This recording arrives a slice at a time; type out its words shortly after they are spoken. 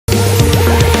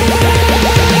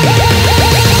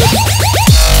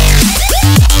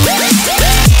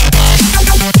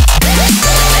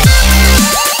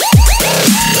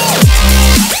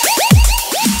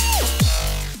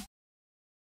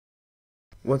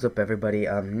What's up everybody,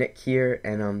 Nick here,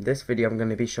 and this video I'm going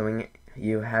to be showing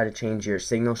you how to change your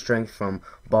signal strength from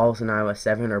balls in iOS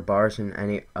 7 or bars in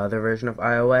any other version of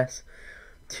iOS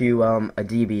to a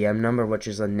dBm number, which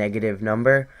is a negative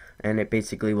number, and it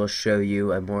basically will show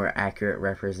you a more accurate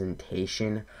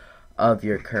representation of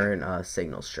your current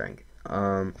signal strength.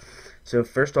 So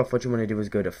first off, what you want to do is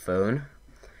go to phone,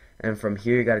 and from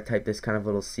here you got to type this kind of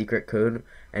little secret code,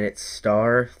 and it's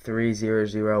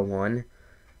 *3001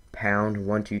 pound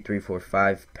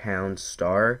 12345 pound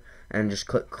star, and just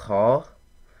click call,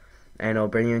 and it'll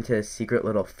bring you into a secret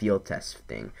little field test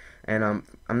thing. And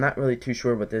I'm not really too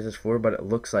sure what this is for, but it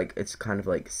looks like it's kind of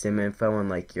like SIM info and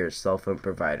like your cell phone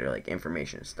provider like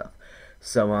information and stuff.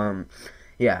 So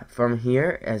yeah, from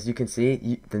here, as you can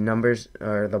see, the numbers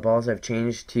or the balls have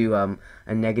changed to a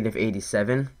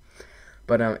 -87.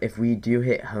 But if we do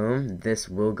hit home, this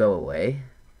will go away,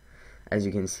 as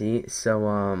you can see.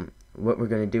 So what we're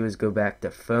going to do is go back to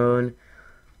phone,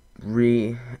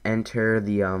 re-enter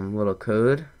the little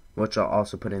code, which I'll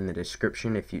also put in the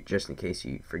description just in case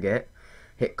you forget.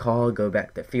 Hit call, go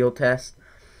back to field test,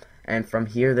 and from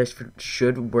here this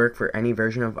should work for any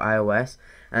version of iOS.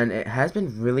 And it has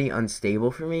been really unstable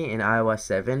for me in iOS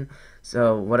 7.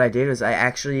 So what I did is I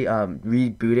actually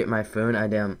rebooted my phone. I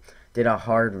did a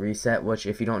hard reset, which,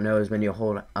 if you don't know, is when you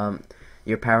hold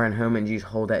your power in home and you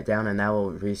just hold that down, and that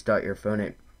will restart your phone.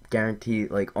 It guarantee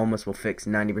almost will fix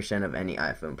 90% of any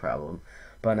iPhone problem.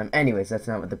 But anyways, that's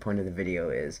not what the point of the video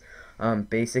is.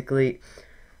 Basically,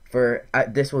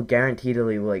 this will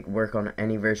guaranteedly work on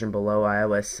any version below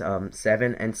iOS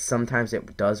 7, and sometimes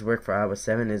it does work for iOS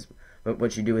 7. Is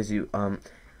what you do is you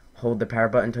hold the power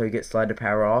button until you get slide to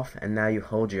power off, and now you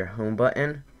hold your home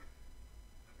button,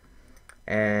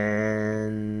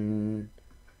 and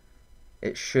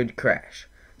it should crash.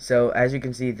 So as you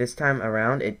can see, this time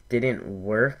around it didn't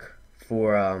work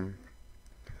for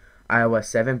iOS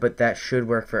 7, but that should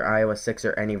work for iOS 6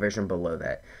 or any version below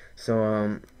that. So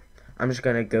I'm just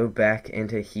gonna go back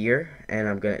into here, and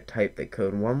I'm gonna type the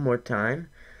code one more time.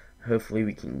 Hopefully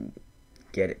we can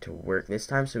get it to work this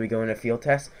time. So we go into field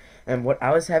test, and what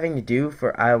I was having to do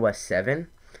for iOS 7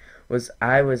 was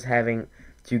I was having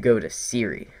to go to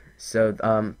Siri. So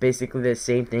basically the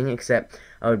same thing, except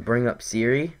I would bring up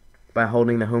Siri by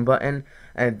holding the home button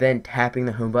and then tapping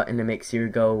the home button to make Siri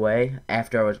go away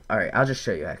after I was... Alright, I'll just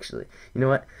show you actually. You know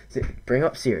what? So bring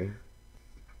up Siri.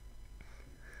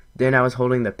 Then I was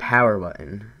holding the power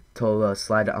button till the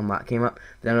slide to unlock came up.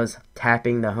 Then I was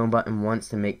tapping the home button once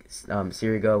to make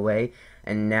Siri go away.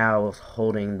 And now I was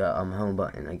holding the home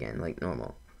button again like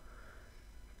normal.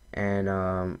 And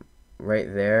right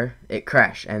there, it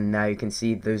crashed. And now you can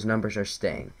see those numbers are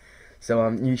staying. So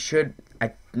you should...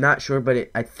 I'm not sure, but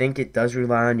I think it does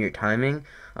rely on your timing.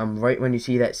 Right when you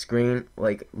see that screen,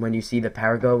 like when you see the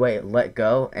power go away, it let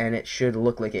go, and it should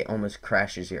look like it almost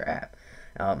crashes your app,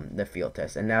 the field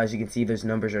test. And now, as you can see, those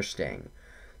numbers are staying,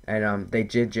 and they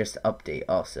did just update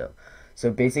also. So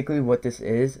basically, what this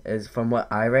is from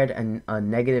what I read, a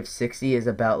 -60 is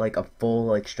about like a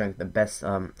full strength, the best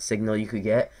signal you could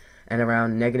get, and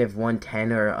around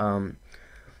 -110 or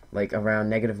around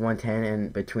 -110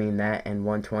 and between that and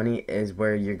 120 is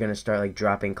where you're gonna start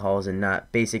dropping calls and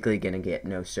not basically gonna get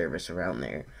no service around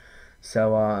there.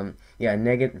 So yeah,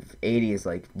 -80 is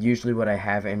usually what I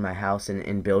have in my house and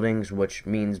in buildings, which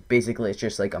means basically it's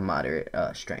just a moderate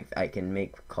strength. I can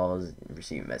make calls,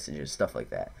 receive messages, stuff like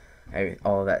that.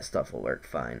 All of that stuff will work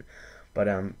fine. But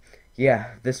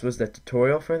yeah, this was the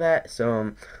tutorial for that.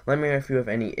 So let me know if you have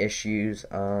any issues.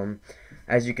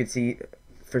 As you can see,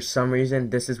 for some reason,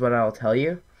 this is what I'll tell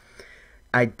you.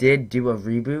 I did do a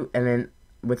reboot, and then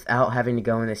without having to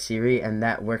go into Siri, and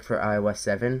that worked for iOS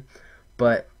 7.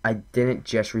 But I didn't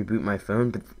just reboot my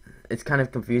phone. But it's kind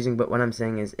of confusing. But what I'm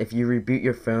saying is, if you reboot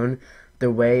your phone,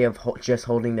 the way of just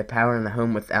holding the power in the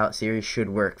home without Siri should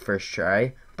work first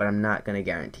try. But I'm not gonna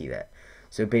guarantee that.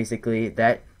 So basically,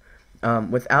 that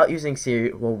without using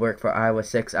Siri will work for iOS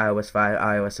 6, iOS 5,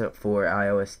 iOS 4,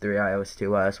 iOS 3, iOS 2,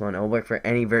 iOS 1. It will work for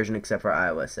any version except for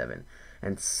iOS 7.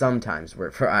 And sometimes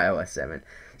work for iOS 7.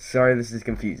 Sorry this is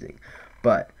confusing.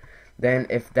 But then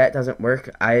if that doesn't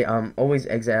work, I always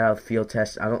exit out of field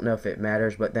test. I don't know if it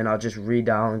matters, but then I'll just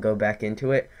redial and go back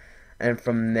into it. And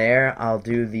from there, I'll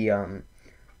do the...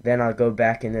 then I'll go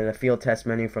back into the field test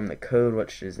menu from the code,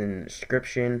 which is in the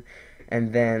description.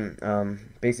 And then,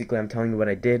 basically, I'm telling you what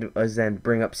I did was then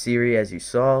bring up Siri, as you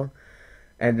saw,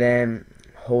 and then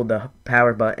hold the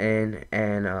power button,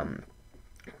 and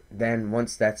then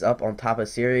once that's up on top of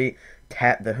Siri,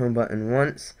 tap the home button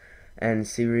once, and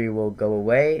Siri will go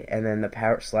away, and then the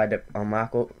power slide to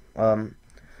unlock will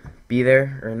be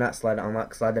there, or not slide to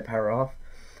unlock, slide the power off,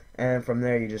 and from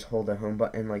there you just hold the home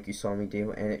button like you saw me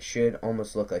do, and it should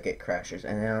almost look like it crashes.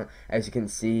 And now, as you can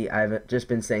see, I've just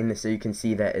been saying this so you can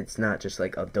see that it's not just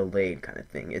like a delayed kind of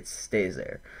thing. It stays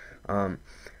there.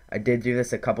 I did do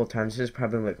this a couple times. This is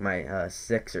probably like my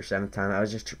sixth or seventh time. I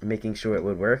was just making sure it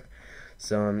would work.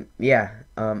 So yeah,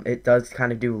 it does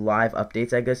kind of do live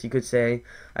updates, I guess you could say.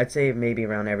 I'd say maybe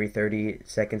around every 30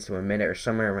 seconds to a minute or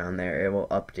somewhere around there it will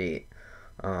update.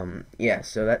 Yeah,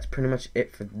 so that's pretty much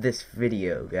it for this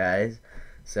video, guys.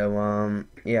 So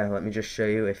yeah, let me just show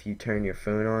you. If you turn your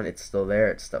phone on, it's still there.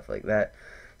 It's stuff like that.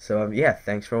 So yeah,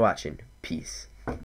 thanks for watching. Peace.